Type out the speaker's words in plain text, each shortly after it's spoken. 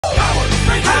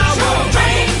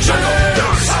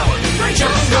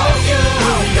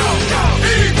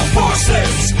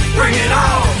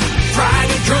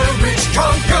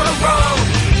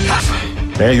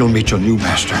There you'll meet your new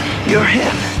master. You're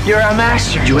him. You're our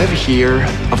master. Did you ever hear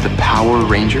of the Power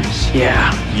Rangers?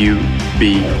 Yeah. You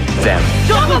be them.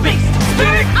 Double Beast!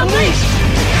 Spirit Unleashed!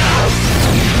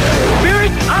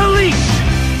 Spirit Unleashed!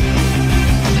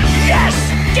 Yes!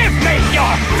 Give me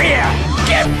your fear!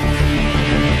 Give...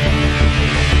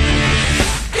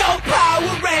 Go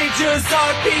Power Rangers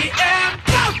RPM!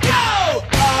 Go, go!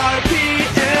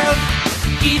 RPM!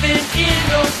 Even in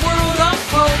a world of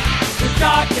hope, the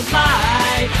dark and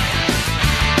light,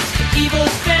 the evil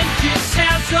vengeance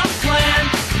has a plan.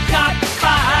 We got to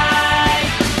fight.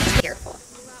 Careful.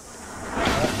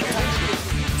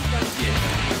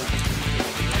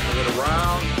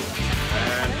 Around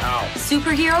and out.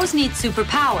 Superheroes need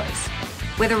superpowers,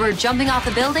 whether we're jumping off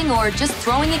a building or just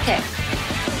throwing a kick.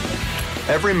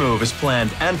 Every move is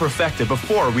planned and perfected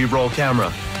before we roll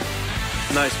camera.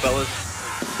 Nice, fellas.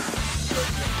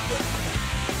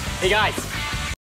 Hey guys,